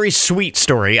is a very sweet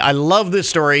story. I love this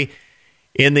story.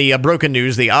 In the broken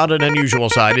news, the odd and unusual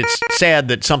side, it's sad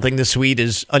that something this sweet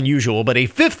is unusual, but a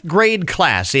 5th grade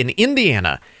class in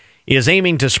Indiana is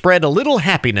aiming to spread a little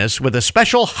happiness with a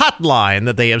special hotline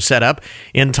that they have set up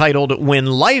entitled, When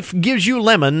Life Gives You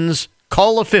Lemons,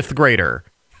 Call a 5th Grader.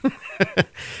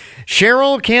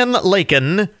 Cheryl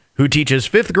Can-Laken, who teaches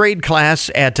 5th grade class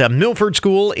at Milford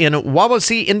School in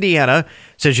Wawasee, Indiana,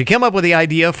 says she came up with the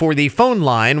idea for the phone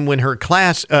line when her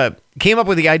class came up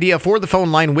with the idea for the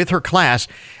phone line with her class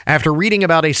after reading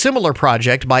about a similar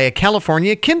project by a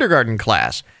California kindergarten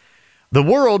class. The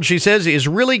world, she says, is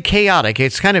really chaotic.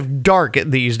 It's kind of dark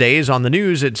these days on the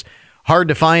news. It's hard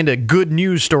to find a good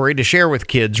news story to share with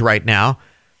kids right now.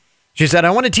 She said,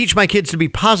 I want to teach my kids to be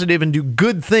positive and do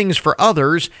good things for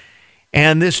others.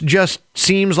 And this just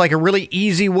seems like a really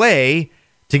easy way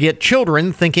to get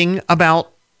children thinking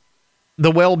about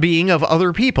the well-being of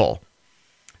other people.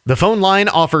 The phone line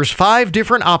offers 5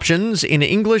 different options in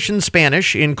English and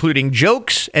Spanish, including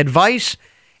jokes, advice,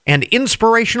 and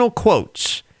inspirational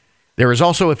quotes. There is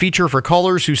also a feature for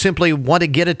callers who simply want to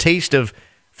get a taste of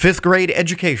 5th grade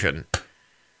education.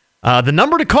 The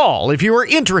number to call if you are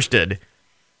interested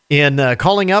in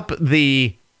calling up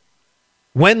the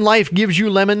When Life Gives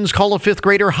You Lemons, Call a 5th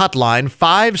Grader hotline,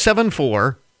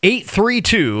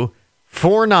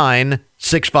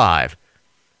 574-832-4965.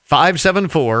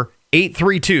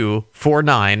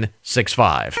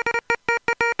 574-832-4965.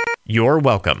 You're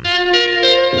welcome.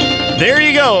 There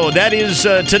you go. That is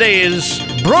today's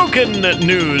Broken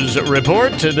News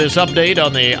Report. This update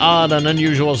on the odd and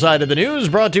unusual side of the news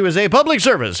brought to you as a public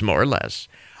service, more or less,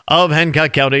 of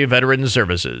Hancock County Veterans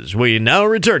Services. We now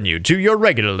return you to your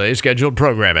regularly scheduled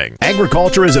programming.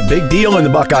 Agriculture is a big deal in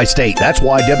the Buckeye State. That's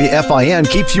why WFIN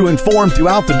keeps you informed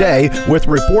throughout the day with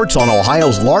reports on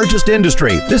Ohio's largest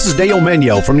industry. This is Dale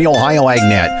Minyo from the Ohio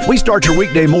AgNet. We start your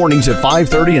weekday mornings at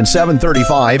 5:30 and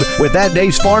 7:35 with that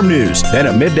day's farm news. Then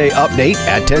a midday update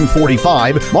at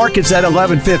 10:45, markets at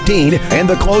 11:15, and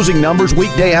the closing numbers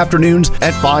weekday afternoons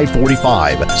at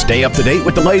 5:45. Stay up to date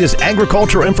with the latest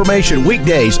agriculture information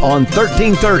weekdays on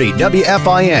 1330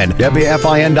 WFIN,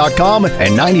 WFIN.com,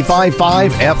 and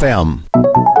 95.5 FM.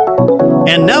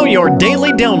 And now your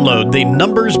daily download, the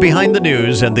numbers behind the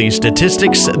news and the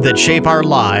statistics that shape our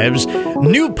lives.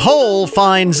 New poll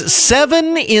finds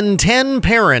 7 in 10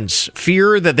 parents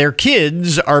fear that their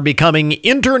kids are becoming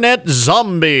internet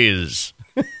zombies.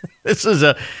 This is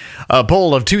a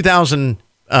poll of 2,000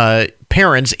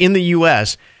 parents in the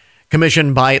U.S.,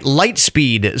 commissioned by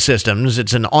Lightspeed Systems.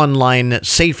 It's an online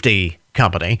safety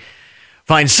company.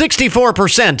 Finds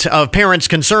 64% of parents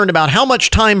concerned about how much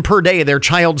time per day their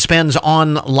child spends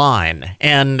online.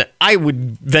 And I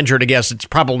would venture to guess it's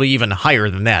probably even higher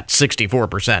than that,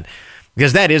 64%.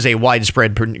 because that is a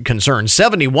widespread concern.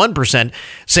 71%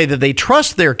 say that they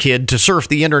trust their kid to surf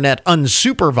the internet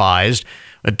unsupervised.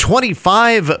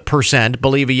 25%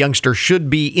 believe a youngster should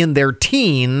be in their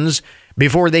teens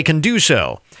before they can do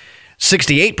so.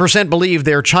 68% believe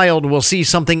their child will see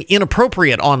something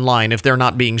inappropriate online if they're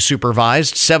not being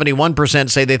supervised. 71%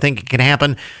 say they think it can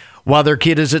happen while their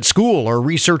kid is at school or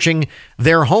researching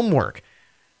their homework.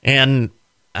 And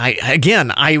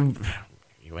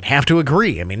you would have to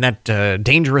agree. I mean, that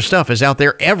dangerous stuff is out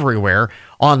there everywhere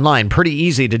online. Pretty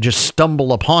easy to just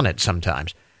stumble upon it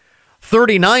sometimes.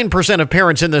 39% of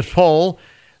parents in this poll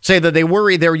say that they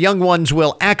worry their young ones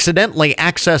will accidentally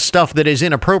access stuff that is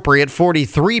inappropriate.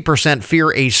 43%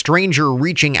 fear a stranger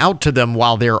reaching out to them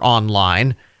while they're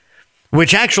online,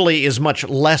 which actually is much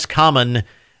less common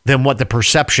than what the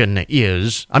perception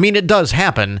is. I mean, it does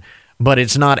happen, but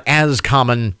it's not as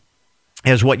common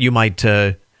as what you might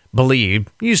believe.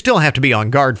 You still have to be on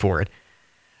guard for it.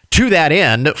 To that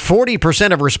end,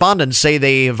 40% of respondents say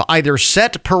they've either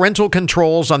set parental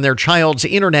controls on their child's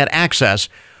internet access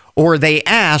or they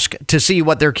ask to see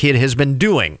what their kid has been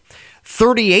doing.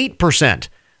 38%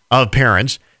 of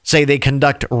parents say they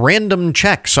conduct random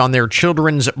checks on their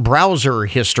children's browser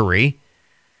history.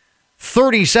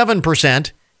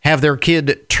 37% have their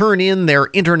kid turn in their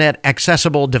internet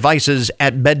accessible devices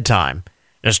at bedtime.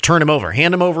 Just turn them over,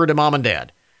 hand them over to mom and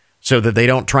dad so that they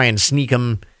don't try and sneak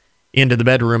them into the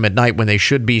bedroom at night when they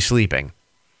should be sleeping.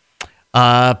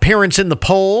 Parents in the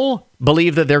poll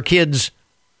believe that their kids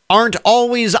aren't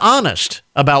always honest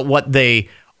about what they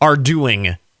are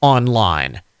doing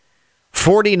online.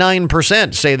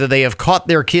 49% say that they have caught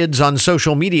their kids on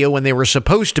social media when they were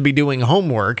supposed to be doing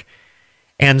homework.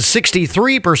 And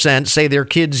 63% say their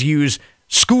kids use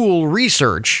school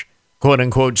research, quote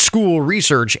unquote, school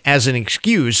research as an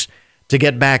excuse to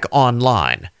get back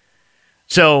online.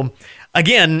 So,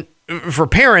 again, for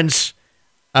parents,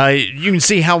 you can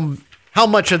see how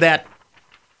much of that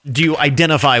do you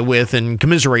identify with and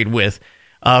commiserate with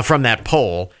from that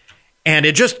poll. And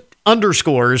it just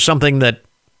underscores something that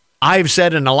I've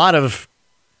said, and a lot of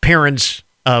parents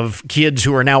of kids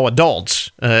who are now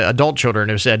adults, adult children,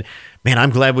 have said, man, I'm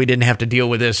glad we didn't have to deal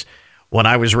with this when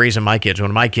I was raising my kids,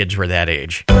 when my kids were that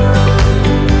age.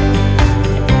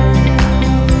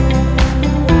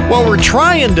 Well, we're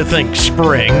trying to think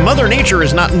spring. Mother Nature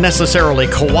is not necessarily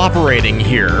cooperating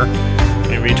here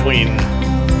in between,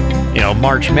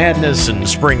 March Madness and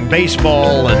spring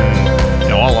baseball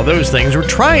and, all of those things. We're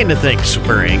trying to think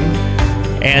spring.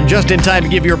 And just in time to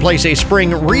give your place a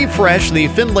spring refresh, the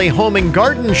Findlay Home and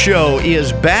Garden Show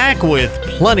is back with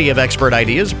plenty of expert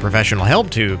ideas, professional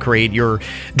help to create your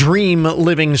dream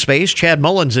living space. Chad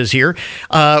Mullins is here.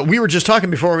 We were just talking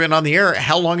before we went on the air,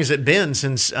 how long has it been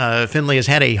since Findlay has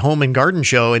had a home and garden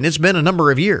show? And it's been a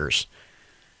number of years.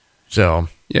 So...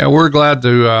 yeah, we're glad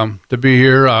to be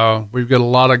here. We've got a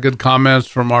lot of good comments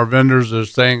from our vendors that are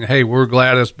saying, hey, we're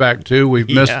glad it's back too. We've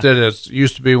missed it. It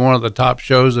used to be one of the top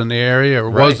shows in the area, or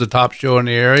was the top show in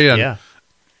the area.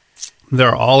 And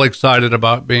they're all excited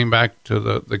about being back to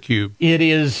the Cube. It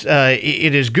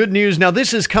is good news. Now,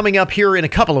 this is coming up here in a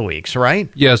couple of weeks, right?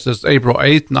 Yes, it's April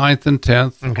 8th, 9th, and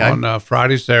 10th on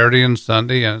Friday, Saturday, and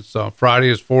Sunday. And so Friday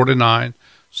is 4 to 9,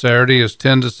 Saturday is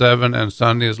 10 to 7, and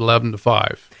Sunday is 11 to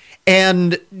 5.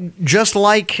 And just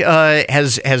like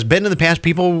has been in the past,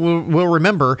 people will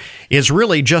remember, is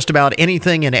really just about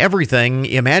anything and everything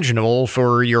imaginable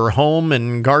for your home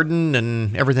and garden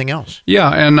and everything else.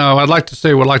 Yeah, and I'd like to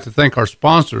say we'd like to thank our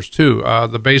sponsors, too,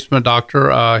 the Basement Doctor,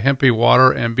 Hempy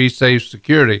Water, and Be Safe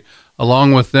Security.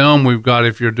 Along with them, we've got,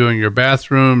 if you're doing your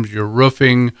bathrooms, your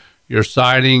roofing, your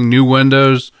siding, new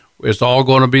windows, it's all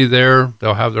going to be there.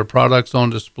 They'll have their products on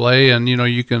display, and,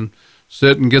 you can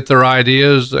sit and get their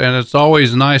ideas, and it's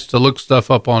always nice to look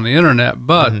stuff up on the internet,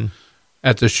 but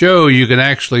at the show you can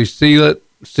actually see it,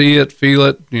 feel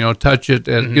it, touch it,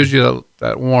 and it gives you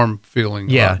that warm feeling.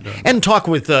 Yeah, and talk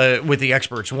with the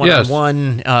experts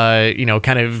one-on-one,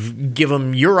 kind of give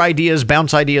them your ideas,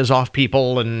 bounce ideas off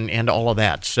people, and all of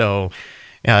that. So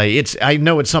I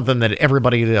know it's something that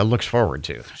everybody looks forward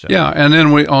to. So. Yeah, and then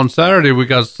on Saturday we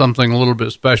got something a little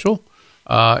bit special.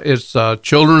 It's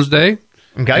Children's Day.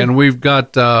 Okay. And we've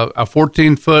got a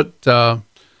 14-foot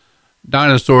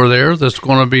dinosaur there that's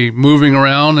going to be moving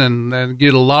around and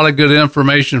get a lot of good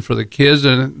information for the kids.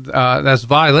 And that's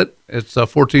Violet. It's a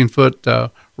 14-foot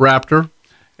raptor.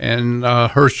 And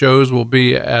her shows will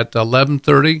be at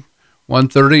 11:30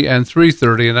 1:30 and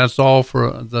 3:30, and that's all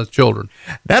for the children.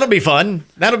 That'll be fun.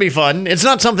 It's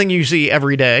not something you see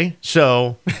every day,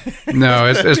 so no,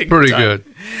 it's pretty good.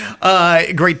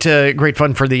 Great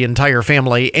fun for the entire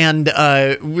family. And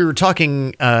we were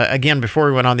talking again before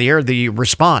we went on the air. The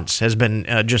response has been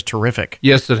just terrific.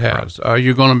 Yes, it has.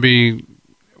 You're going to be.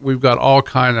 We've got all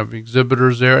kind of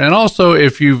exhibitors there, and also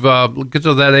if you've get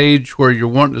to that age where you're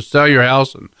wanting to sell your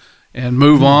house and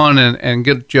move on and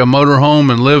get you a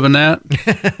motorhome and live in that,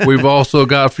 we've also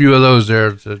got a few of those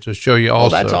there to show you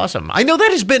also. Well, that's awesome. I know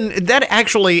that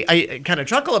actually, I kind of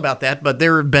chuckle about that, but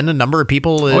there have been a number of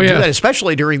people do that,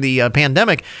 especially during the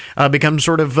pandemic, become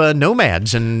sort of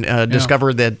nomads and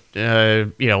discover that,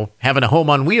 having a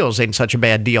home on wheels ain't such a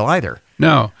bad deal either.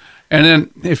 No. And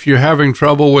then if you're having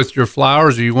trouble with your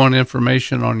flowers or you want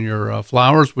information on your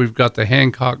flowers, we've got the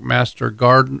Hancock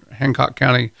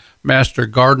County Master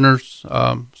Gardeners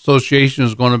Association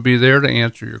is going to be there to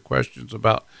answer your questions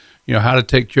about, how to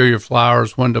take care of your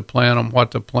flowers, when to plant them,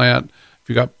 what to plant. If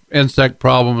you got insect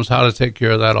problems, how to take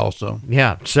care of that also.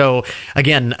 Yeah. So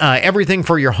again, everything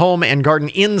for your home and garden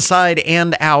inside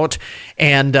and out.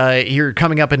 And you're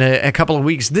coming up in a couple of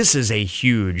weeks. This is a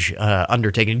huge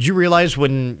undertaking. Did you realize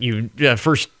when you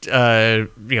first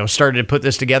started to put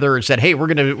this together and said, "Hey, we're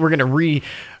gonna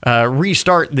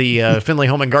restart the Findlay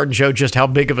Home and Garden Show"? Just how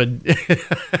big of a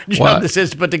job this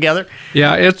is to put together?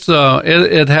 Yeah, it's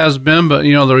it has been, but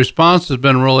the response has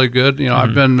been really good.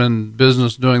 I've been in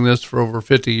business doing this for over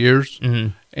 50 years,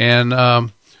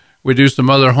 and we do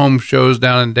some other home shows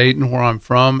down in Dayton where I'm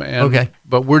from. And,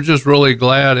 but we're just really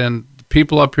glad, and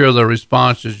people up here, the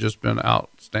response has just been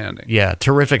outstanding. Yeah,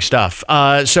 terrific stuff.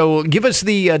 So give us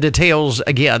the details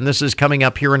again. This is coming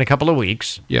up here in a couple of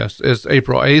weeks. Yes, it's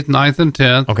April 8th, 9th, and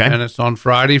 10th, and it's on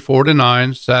Friday 4 to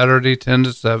 9, Saturday 10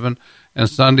 to 7, and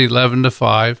Sunday 11 to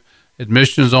 5.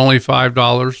 Admission is only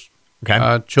 $5.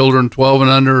 Children 12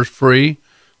 and under is free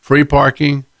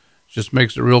parking. Just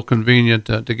makes it real convenient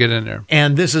to get in there.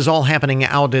 And this is all happening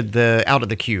out at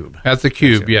the Cube. At the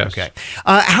Cube, yes. Okay.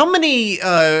 How many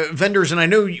vendors? And I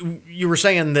know you were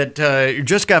saying that you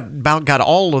just got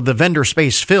all of the vendor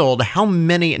space filled. How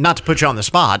many? Not to put you on the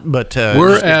spot, but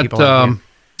we're at.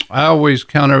 I always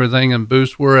count everything in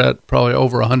booths. We're at probably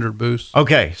over 100 booths.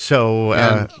 Okay, so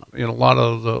a lot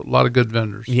of good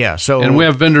vendors. Yeah. So and we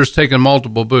have vendors taking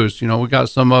multiple booths. We got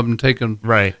some of them taking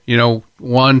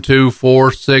 1, 2,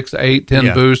 4, 6, 8,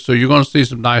 10 booths. So you're going to see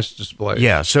some nice displays.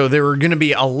 Yeah. So there are going to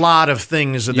be a lot of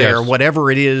things there. Whatever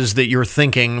it is that you're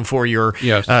thinking for your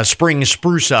spring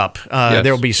spruce up,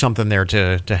 there'll be something there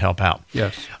to help out.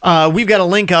 Yes. We've got a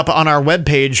link up on our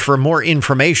webpage for more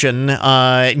information.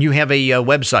 You have a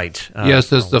website.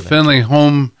 Yes, it's the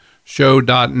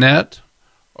FindlayHomeShow.net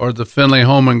or the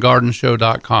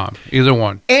FindlayHomeandGardenShow.com, either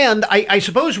one. And I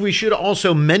suppose we should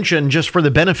also mention, just for the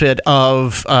benefit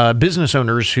of business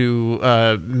owners who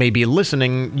may be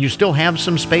listening, you still have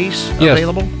some space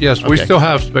available? Yes, we still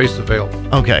have space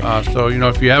available. Okay. So,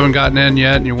 if you haven't gotten in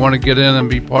yet and you want to get in and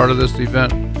be part of this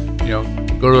event,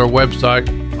 go to our website,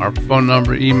 our phone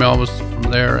number, email us from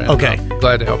there. And,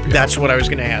 glad to help you. That's what I was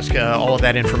going to ask. All of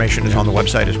that information is on the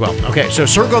website as well. Okay, so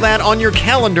circle that on your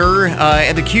calendar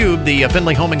at the Cube, the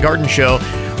Findlay Home and Garden Show,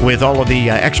 with all of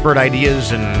the expert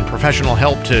ideas and professional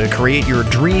help to create your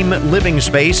dream living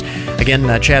space.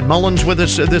 Again, Chad Mullins with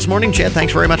us this morning. Chad,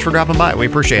 thanks very much for dropping by. We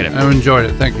appreciate it. I've enjoyed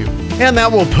it. Thank you. And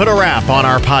that will put a wrap on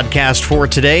our podcast for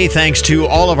today. Thanks to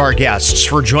all of our guests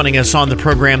for joining us on the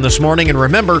program this morning. And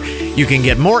remember, you can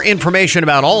get more information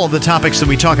about all of the topics that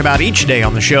we talk about each day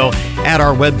on the show at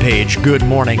our webpage,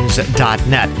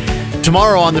 goodmornings.net.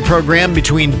 Tomorrow on the program,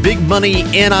 between big money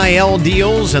NIL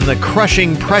deals and the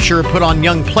crushing pressure put on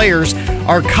young players,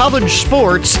 are college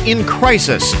sports in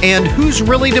crisis, and who's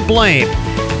really to blame?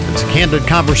 It's a candid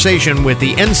conversation with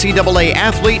the NCAA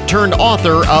athlete turned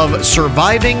author of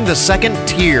Surviving the Second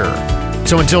Tier.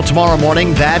 So until tomorrow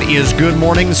morning, that is Good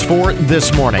Mornings for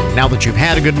this morning. Now that you've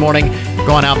had a good morning,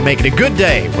 go on out and make it a good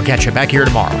day. We'll catch you back here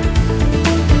tomorrow.